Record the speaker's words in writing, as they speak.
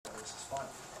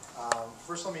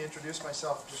First, let me introduce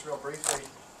myself just real briefly.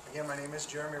 Again, my name is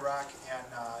Jeremy Rock, and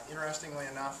interestingly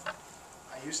enough,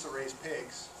 I used to raise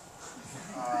pigs.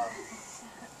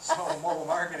 So mobile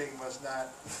marketing was not,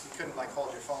 you couldn't like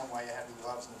hold your phone while you had the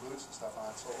gloves and the boots and stuff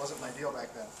on, so it wasn't my deal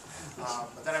back then.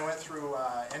 But then I went through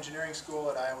engineering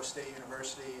school at Iowa State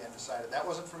University and decided that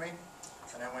wasn't for me.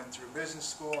 And I went through business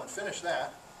school and finished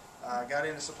that. Got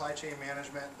into supply chain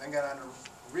management, then got into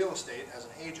real estate as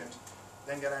an agent,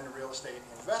 then got into real estate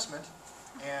investment,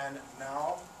 and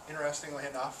now, interestingly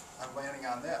enough, I'm landing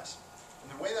on this.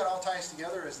 And the way that all ties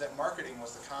together is that marketing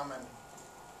was the common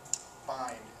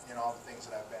bind in all the things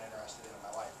that I've been interested in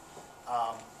my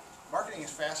life. Marketing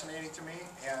is fascinating to me,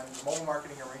 and the mobile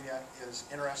marketing arena is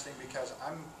interesting because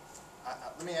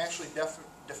let me actually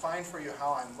define for you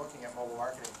how I'm looking at mobile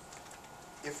marketing.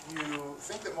 If you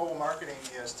think that mobile marketing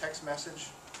is text message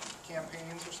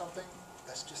campaigns or something,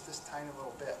 that's just this tiny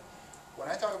little bit. When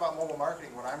I talk about mobile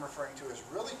marketing, what I'm referring to is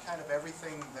really kind of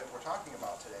everything that we're talking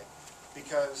about today.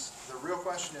 Because the real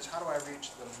question is, how do I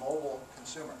reach the mobile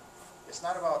consumer? It's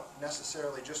not about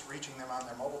necessarily just reaching them on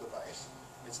their mobile device.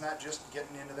 It's not just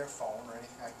getting into their phone or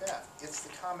anything like that. It's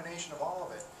the combination of all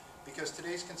of it. Because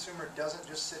today's consumer doesn't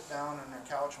just sit down on their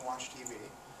couch and watch TV.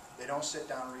 They don't sit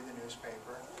down and read the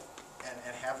newspaper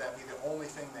and have that be the only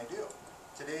thing they do.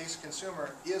 Today's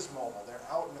consumer is mobile. They're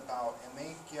out and about, and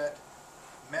they get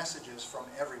messages from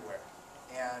everywhere.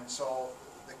 And so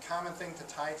the common thing to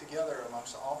tie together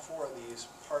amongst all four of these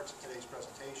parts of today's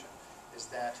presentation is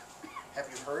that, have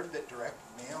you heard that direct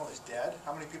mail is dead?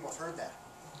 How many people have heard that?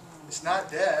 It's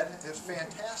not dead. It's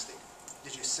fantastic.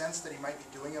 Did you sense that he might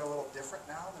be doing it a little different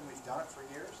now than we've done it for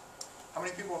years? How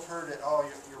many people have heard that, oh,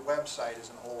 your website is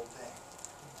an old thing?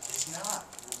 It's not.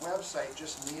 Your website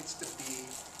just needs to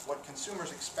be what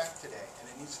consumers expect today, and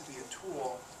it needs to be a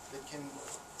tool that can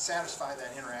satisfy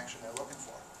that interaction they're looking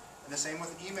for. And the same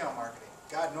with email marketing.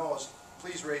 God knows,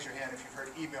 please raise your hand if you've heard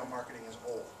email marketing is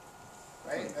old.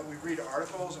 Right? And we read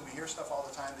articles and we hear stuff all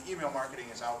the time. The email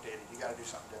marketing is outdated. You got to do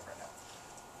something different now.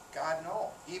 God,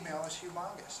 no. Email is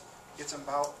humongous. It's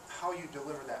about how you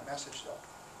deliver that message, though.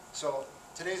 So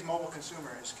today's mobile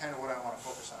consumer is kind of what I want to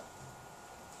focus on.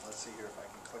 Let's see here if I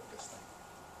can click this thing.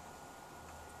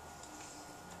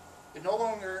 It no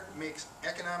longer makes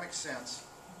economic sense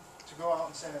to go out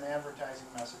and send an advertising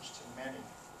message to many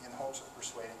in hopes of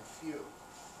persuading a few.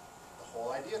 The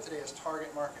whole idea today is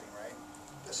target marketing, right?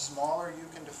 The smaller you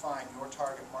can define your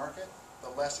target market, the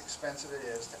less expensive it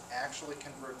is to actually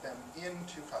convert them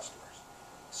into customers.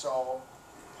 So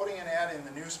putting an ad in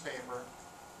the newspaper,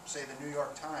 say the New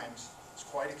York Times, is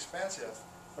quite expensive.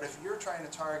 But if you're trying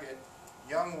to target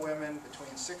young women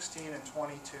between 16 and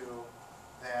 22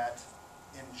 that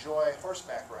enjoy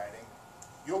horseback riding,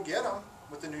 you'll get them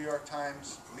with the New York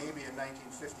Times maybe in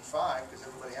 1955 because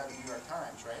everybody had the New York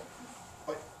Times, right?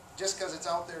 But just because it's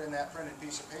out there in that printed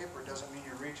piece of paper doesn't mean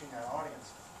you're reaching that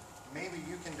audience. Maybe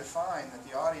you can define that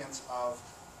the audience of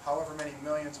however many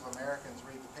millions of Americans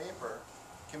read the paper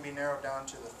can be narrowed down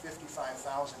to the 55,000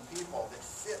 people that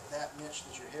fit that niche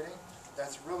that you're hitting.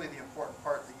 That's really the important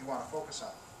part that you want to focus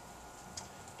on.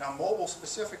 Now, mobile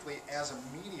specifically as a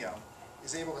medium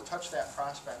is able to touch that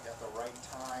prospect at the right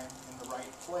time, in the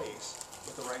right place,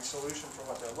 with the right solution for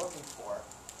what they're looking for.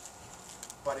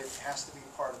 But it has to be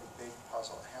part of the big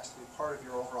puzzle. It has to be part of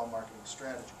your overall marketing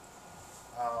strategy.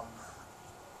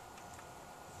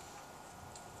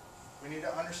 We need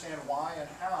to understand why and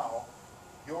how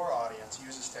your audience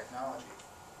uses technology,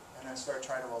 and then start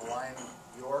trying to align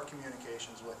your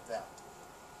communications with them.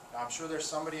 Now, I'm sure there's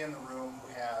somebody in the room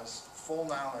who has full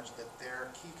knowledge that their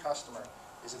key customer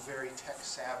is a very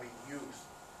tech-savvy youth,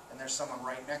 and there's someone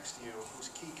right next to you whose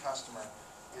key customer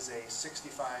is a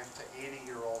 65 to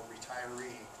 80-year-old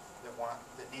retiree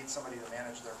that needs somebody to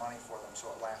manage their money for them so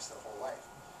it lasts their whole life.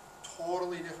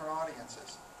 Totally different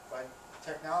audiences, but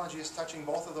technology is touching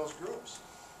both of those groups.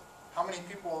 How many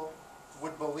people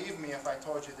would believe me if I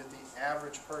told you that the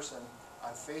average person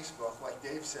on Facebook, like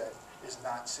Dave said, is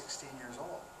not 16 years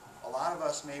old? A lot of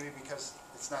us, maybe because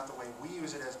it's not the way we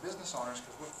use it as business owners,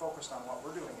 because we're focused on what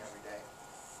we're doing every day,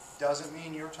 doesn't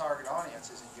mean your target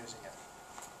audience isn't using it.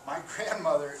 My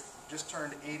grandmother just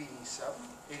turned 87,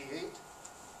 88.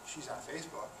 She's on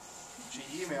Facebook. She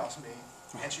emails me,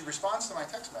 and she responds to my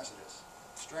text messages.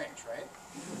 Strange, right?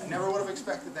 I never would have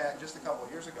expected that just a couple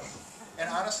of years ago. And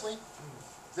honestly,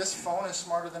 this phone is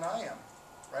smarter than I am,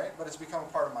 right? But it's become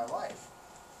a part of my life.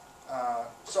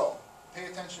 So pay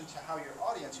attention to how your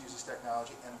audience uses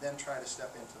technology, and then try to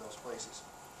step into those places.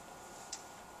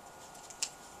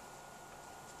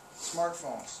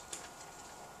 Smartphones.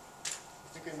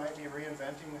 I think they might be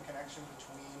reinventing the connection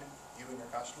between you and your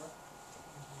customer.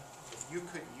 If you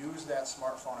could use that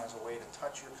smartphone as a way to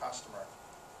touch your customer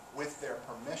with their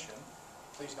permission.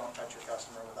 Please don't touch your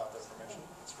customer without their permission.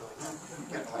 It's really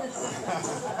getting a lot.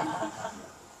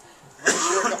 Let me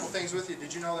share a couple things with you.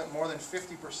 Did you know that more than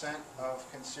 50%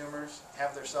 of consumers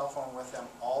have their cell phone with them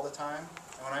all the time?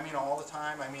 And when I mean all the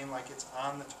time, I mean like it's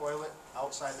on the toilet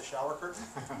outside the shower curtain.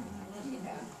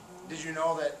 Did you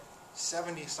know that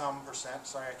 70-some%,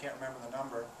 sorry I can't remember the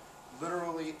number,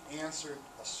 literally answered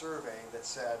a survey that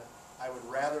said, I would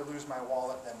rather lose my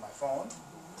wallet than my phone,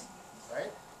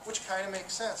 right? Which kind of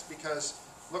makes sense, because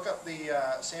look up the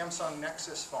Samsung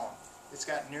Nexus phone. It's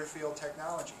got near-field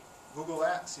technology. Google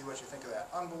that and see what you think of that.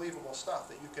 Unbelievable stuff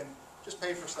that you can just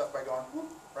pay for stuff by going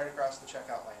whoop, right across the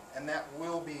checkout lane. And that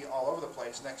will be all over the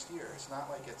place next year. It's not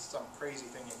like it's some crazy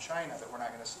thing in China that we're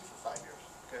not going to see for 5 years.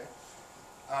 Okay.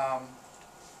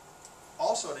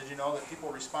 Also, did you know that people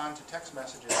respond to text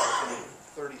messages within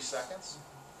 30 seconds?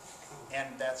 And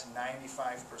that's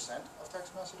 95% of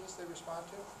text messages they respond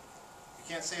to? You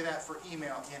can't say that for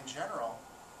email in general,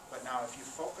 but now if you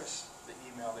focus the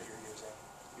email that you're using,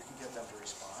 you can get them to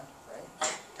respond, right?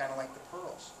 Kind of like the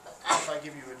pearls. If I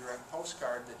give you a direct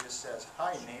postcard that just says,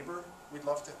 hi neighbor, we'd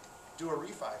love to do a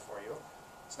refi for you,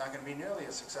 it's not going to be nearly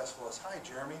as successful as, hi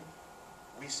Jeremy,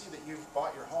 we see that you've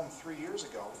bought your home 3 years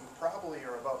ago. You probably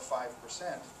are above 5%.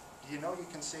 Do you know you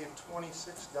can save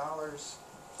 $26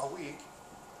 a week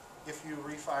if you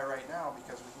refi right now,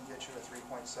 because we can get you a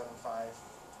 3.75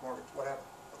 mortgage, whatever,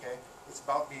 okay? It's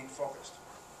about being focused.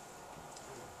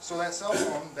 So that cell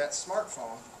phone, that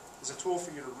smartphone, is a tool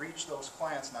for you to reach those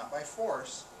clients, not by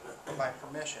force, but by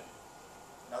permission.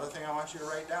 Another thing I want you to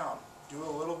write down, do a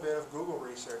little bit of Google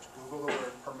research, Google the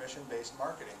word permission-based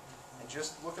marketing, and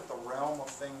just look at the realm of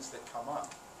things that come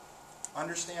up.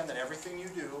 Understand that everything you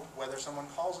do, whether someone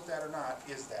calls it that or not,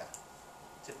 is that.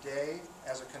 Today,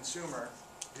 as a consumer,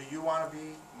 do you want to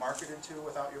be marketed to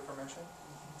without your permission?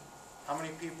 How many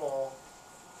people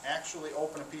actually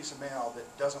open a piece of mail that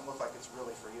doesn't look like it's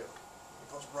really for you? It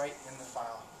goes right in the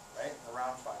file, right? The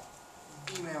round file.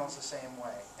 Email is the same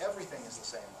way. Everything is the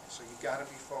same way. So you've got to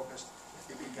be focused.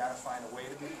 You've got to find a way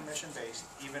to be permission-based,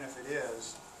 even if it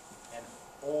is an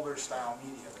older style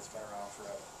media that's been around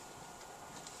forever.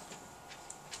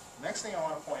 Next thing I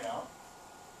want to point out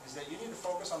is that you need to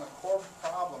focus on the core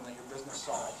problem that your business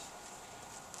solves,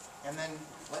 and then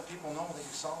let people know that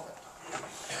you solve it.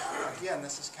 Again,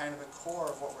 this is kind of the core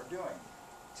of what we're doing.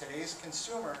 Today's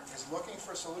consumer is looking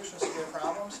for solutions to their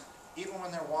problems, even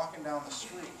when they're walking down the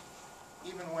street,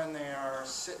 even when they are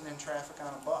sitting in traffic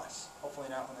on a bus, hopefully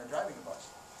not when they're driving a bus.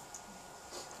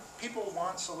 People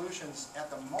want solutions at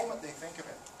the moment they think of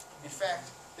it. In fact,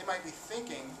 they might be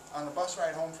thinking on the bus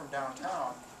ride home from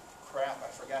downtown, crap,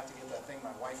 I forgot to get that thing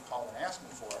my wife called and asked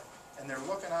me for, and they're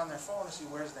looking on their phone to see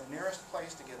where's the nearest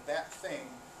place to get that thing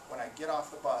when I get off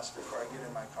the bus before I get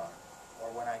in my car, or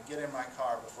when I get in my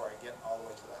car before I get all the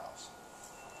way to the house.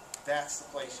 That's the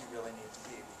place you really need to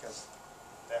be, because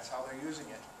that's how they're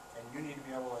using it, and you need to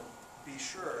be able to be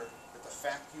sure that the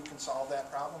fact you can solve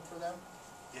that problem for them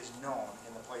is known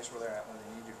in the place where they're at when they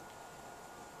need you.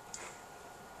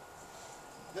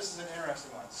 This is an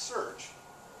interesting one. Search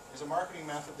is a marketing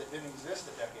method that didn't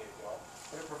exist a decade ago,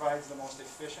 but it provides the most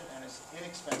efficient and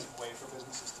inexpensive way for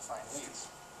businesses to find leads.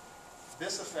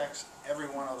 This affects every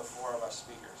one of the four of us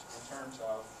speakers in terms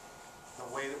of the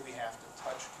way that we have to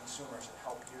touch consumers and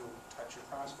help you touch your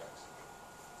prospects.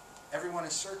 Everyone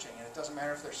is searching, and it doesn't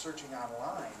matter if they're searching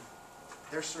online,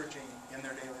 they're searching in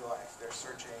their daily life, they're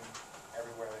searching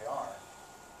everywhere they are.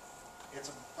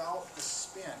 It's about the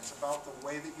spin, it's about the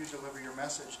way that you deliver your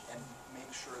message and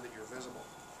make sure that you're visible.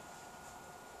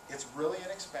 It's really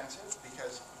inexpensive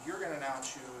because you're going to now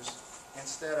choose,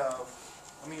 instead of,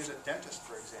 let me use a dentist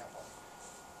for example.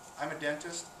 I'm a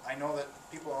dentist. I know that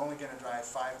people are only going to drive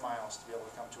 5 miles to be able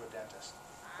to come to a dentist,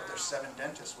 but there's 7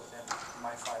 dentists within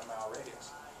my 5-mile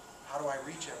radius. How do I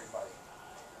reach everybody?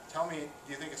 Tell me,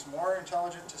 do you think it's more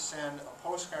intelligent to send a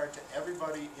postcard to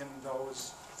everybody in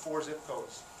those 4 zip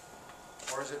codes?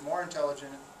 Or is it more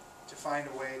intelligent to find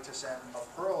a way to send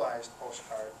a pearlized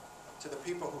postcard to the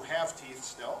people who have teeth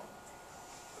still,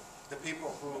 the people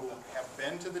who have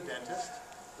been to the dentist,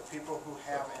 the people who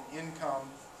have an income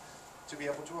to be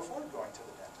able to afford going to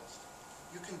the dentist?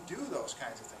 You can do those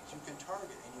kinds of things. You can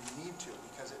target, and you need to,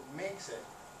 because it makes it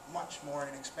much more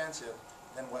inexpensive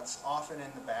than what's often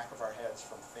in the back of our heads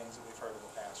from things that we've heard in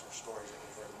the past or stories that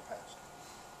we've heard in the past.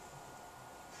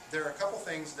 There are a couple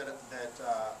things that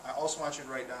I also want you to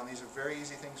write down. These are very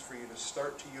easy things for you to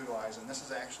start to utilize, and this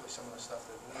is actually some of the stuff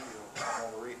that we do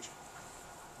on MobileReach.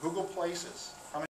 Google Places.